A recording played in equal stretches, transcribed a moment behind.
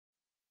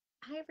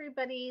Hi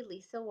everybody,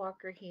 Lisa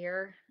Walker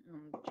here.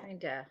 I'm trying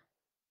to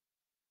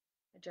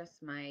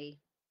adjust my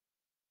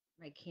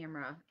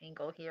camera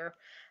angle here.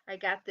 I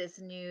got this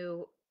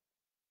new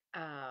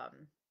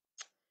um,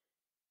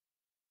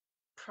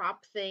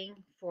 prop thing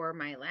for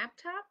my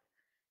laptop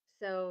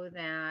so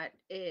that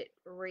it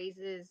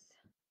raises.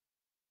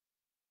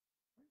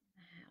 What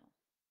the hell?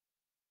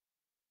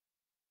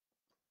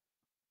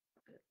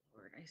 Good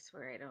Lord, I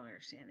swear I don't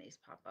understand these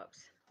pop-ups.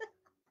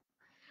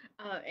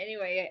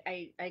 Anyway,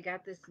 I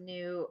got this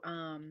new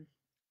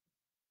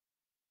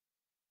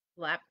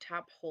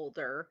laptop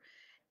holder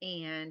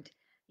and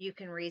you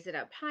can raise it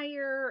up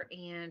higher,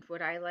 and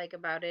what I like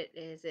about it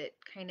is it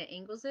kind of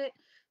angles it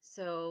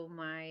so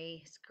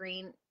my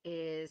screen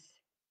is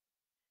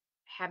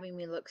having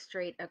me look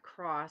straight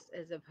across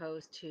as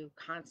opposed to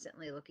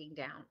constantly looking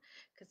down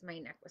because my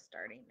neck was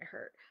starting to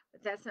hurt.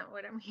 But that's not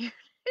what I'm here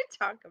to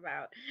talk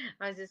about.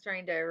 I was just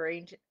trying to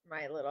arrange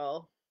my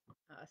little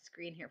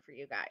screen here for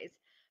you guys.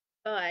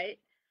 But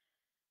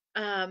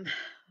um,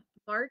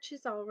 March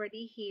is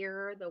already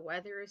here. The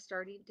weather is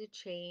starting to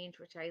change,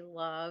 which I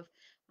love.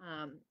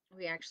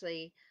 We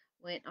actually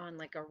went on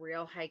like a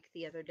real hike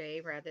the other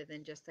day rather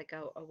than just like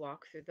a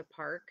walk through the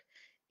park.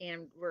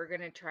 And we're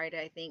going to try to,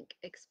 I think,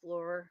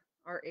 explore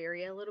our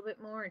area a little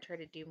bit more and try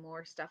to do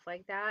more stuff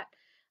like that,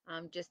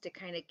 just to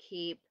kind of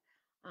keep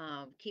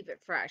it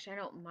fresh. I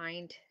don't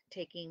mind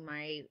taking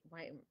my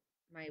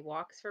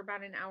walks for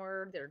about an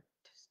hour. They're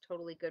just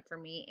totally good for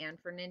me and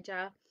for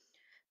Ninja,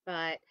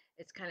 but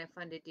it's kind of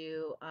fun to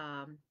do,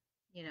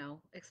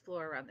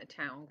 explore around the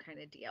town kind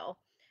of deal.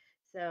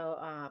 So,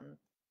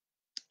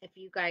 if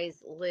you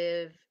guys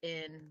live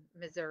in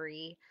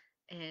Missouri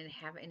and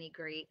have any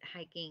great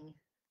hiking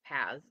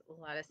paths,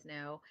 let us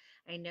know.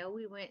 I know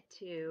we went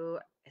to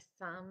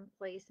some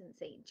place in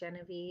St.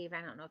 Genevieve.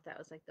 I don't know if that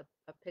was like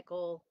a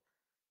pickle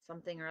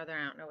something or other.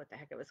 I don't know what the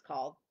heck it was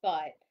called,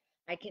 but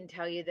I can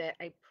tell you that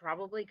I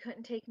probably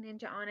couldn't take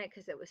Ninja on it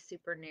because it was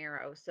super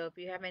narrow. So if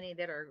you have any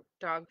that are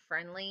dog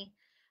friendly,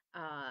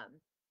 um,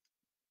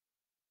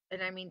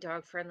 and I mean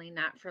dog friendly,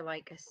 not for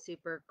like a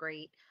super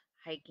great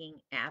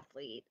hiking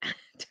athlete.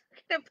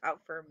 Talking about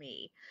for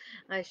me,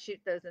 shoot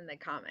those in the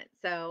comments.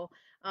 So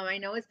I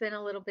know it's been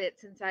a little bit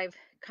since I've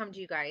come to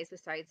you guys,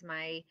 besides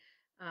my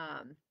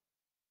um,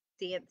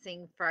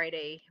 Dancing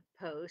Friday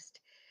post,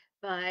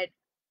 but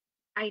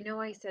I know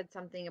I said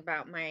something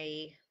about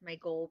my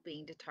goal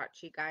being to talk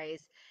to you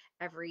guys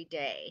every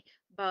day,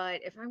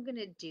 but if I'm going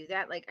to do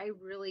that, like I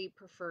really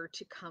prefer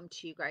to come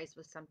to you guys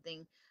with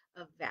something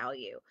of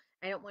value.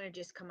 I don't want to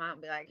just come out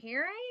and be like,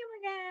 "Here I am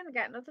again. I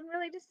got nothing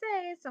really to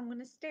say, so I'm going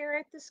to stare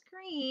at the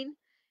screen.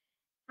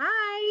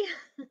 Hi."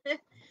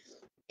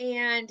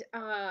 And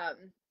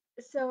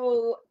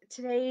so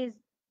today's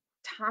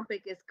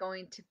topic is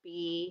going to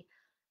be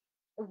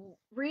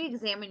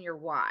re-examine your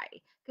why,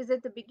 because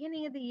at the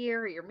beginning of the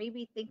year you're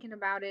maybe thinking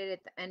about it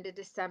at the end of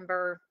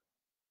December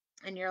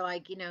and you're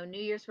like, New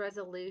Year's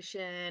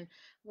resolution,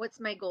 what's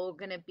my goal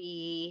going to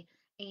be,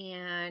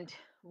 and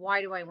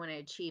why do I want to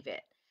achieve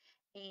it?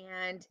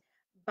 And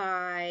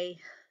by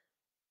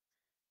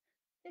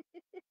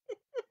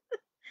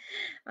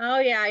oh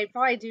yeah, I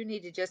probably do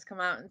need to just come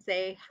out and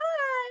say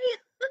hi.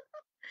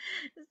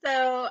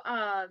 so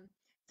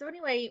so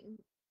anyway,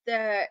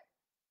 the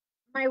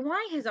my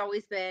why has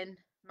always been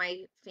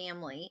my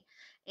family,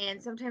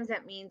 and sometimes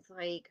that means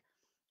like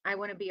I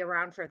want to be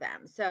around for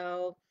them.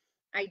 So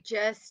I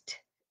just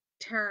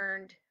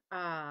turned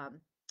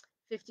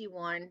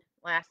 51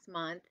 last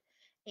month,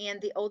 and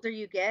the older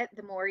you get,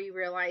 the more you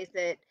realize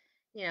that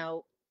you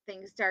know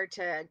things start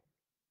to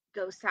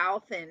go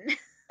south, and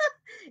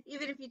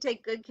even if you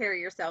take good care of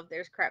yourself,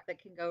 there's crap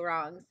that can go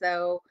wrong.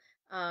 So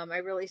I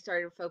really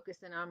started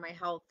focusing on my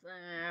health,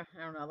 I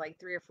don't know, like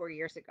 3 or 4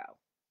 years ago.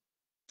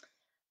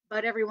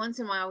 But every once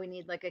in a while we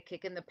need like a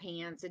kick in the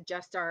pants,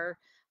 adjust our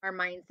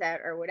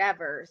mindset or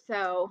whatever.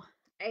 So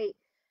I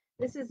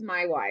this is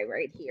my why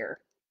right here.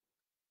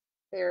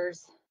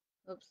 There's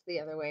oops, the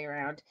other way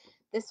around.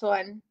 This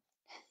one,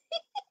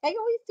 I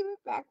always do it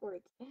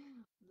backwards.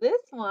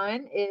 This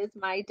one is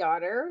my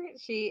daughter.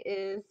 She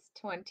is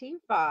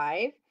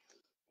 25,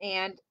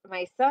 and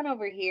my son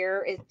over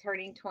here is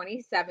turning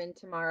 27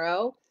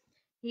 tomorrow.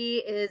 He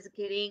is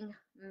getting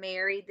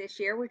married this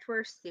year, which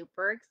we're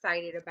super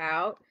excited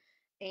about.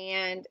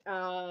 And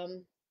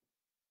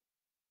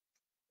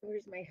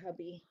where's my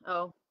hubby?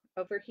 Oh,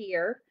 over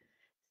here.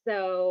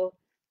 So,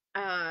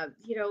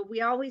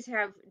 we always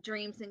have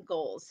dreams and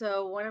goals.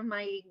 So, one of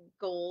my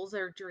goals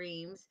or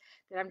dreams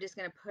that I'm just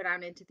going to put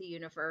out into the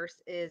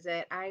universe is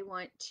that I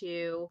want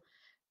to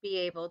be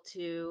able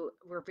to,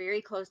 we're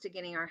very close to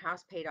getting our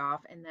house paid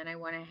off, and then I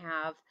want to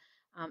have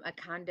a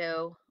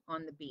condo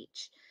on the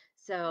beach.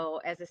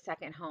 So, as a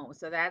second home.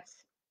 So, that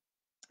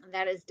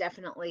is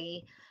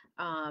definitely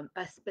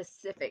a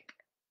specific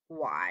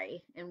why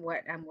and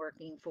what I'm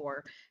working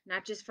for,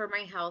 not just for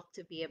my health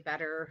to be a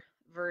better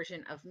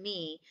version of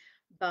me,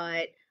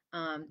 but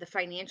the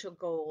financial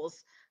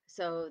goals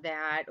so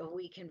that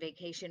we can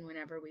vacation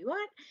whenever we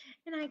want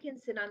and I can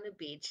sit on the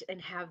beach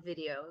and have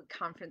video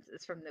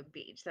conferences from the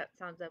beach. That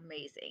sounds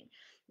amazing.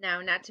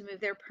 Now, not to move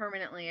there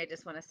permanently, I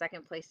just want a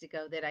second place to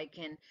go that I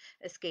can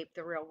escape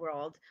the real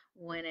world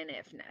when and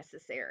if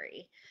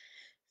necessary.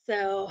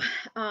 So,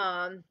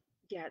 um,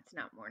 yeah, it's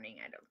not morning,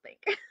 I don't think.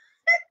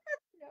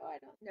 No, I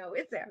don't know.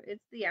 It's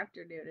the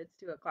afternoon. It's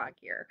 2 o'clock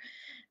here.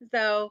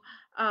 So,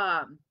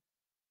 um,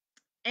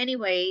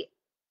 anyway,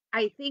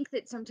 I think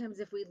that sometimes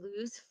if we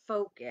lose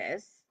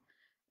focus,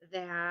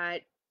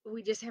 that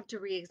we just have to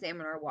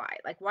re-examine our why.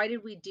 Like, why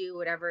did we do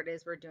whatever it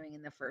is we're doing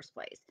in the first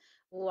place?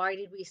 Why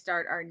did we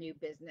start our new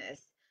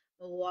business?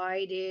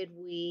 Why did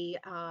we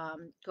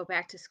go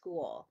back to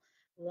school?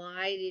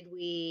 Why did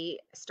we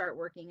start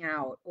working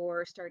out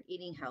or start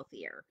eating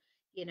healthier?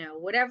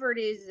 Whatever it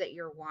is that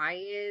your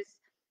why is,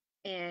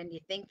 and you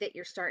think that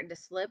you're starting to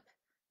slip,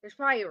 there's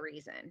probably a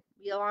reason.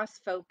 You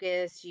lost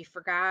focus, you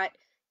forgot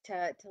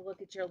to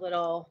look at your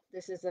little,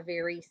 this is a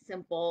very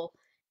simple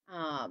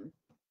um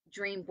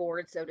dream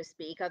board, so to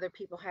speak. Other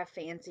people have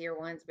fancier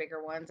ones,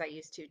 bigger ones. I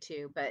used to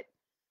too, but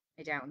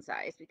I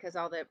downsized because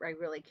all that I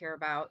really care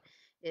about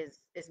is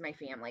my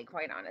family,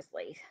 quite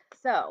honestly.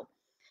 So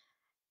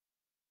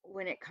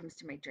when it comes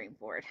to my dream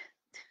board,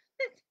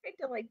 I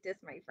try to like diss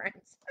my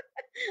friends.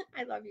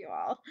 I love you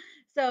all.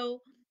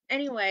 So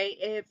anyway,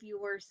 if you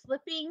were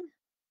slipping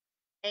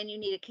and you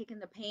need a kick in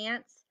the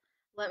pants,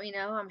 let me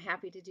know. I'm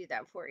happy to do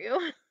that for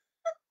you.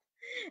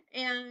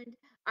 And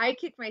I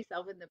kick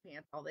myself in the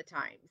pants all the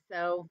time.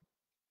 So,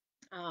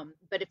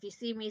 but if you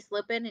see me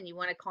slipping and you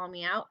want to call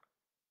me out,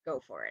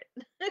 go for it.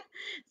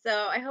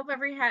 So I hope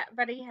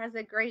everybody has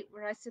a great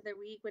rest of the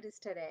week. What is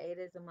today? It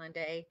is a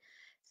Monday.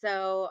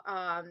 So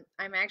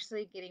I'm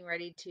actually getting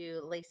ready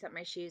to lace up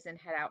my shoes and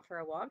head out for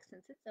a walk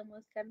since it's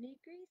almost 70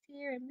 degrees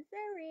here in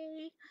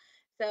Missouri.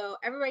 So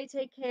everybody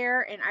take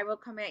care, and I will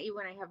come at you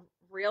when I have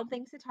real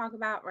things to talk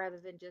about rather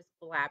than just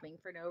blabbing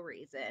for no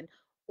reason,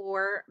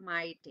 or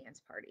my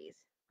dance parties,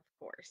 of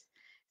course.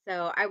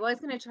 So I was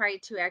going to try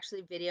to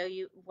actually video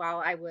you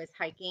while I was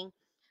hiking,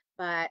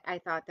 but I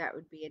thought that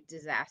would be a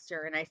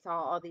disaster. And I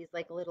saw all these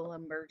like little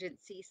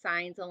emergency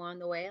signs along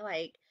the way,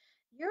 like,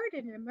 you're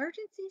at an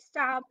emergency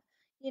stop,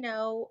 you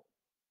know,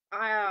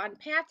 on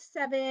path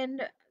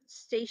 7,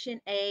 station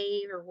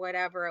A, or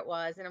whatever it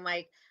was. And I'm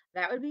like,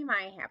 that would be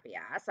my happy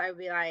ass. I would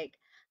be like,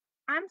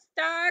 I'm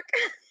stuck.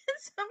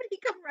 Somebody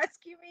come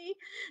rescue me.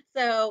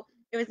 So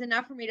it was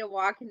enough for me to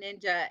walk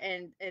ninja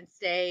and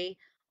stay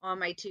on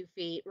my 2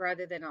 feet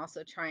rather than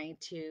also trying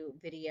to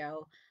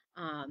video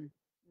um,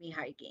 me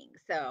hiking.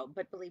 So,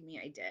 but believe me,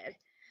 I did.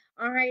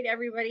 All right,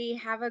 everybody,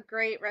 have a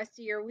great rest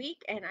of your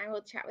week, and I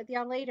will chat with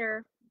y'all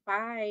later.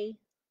 Bye.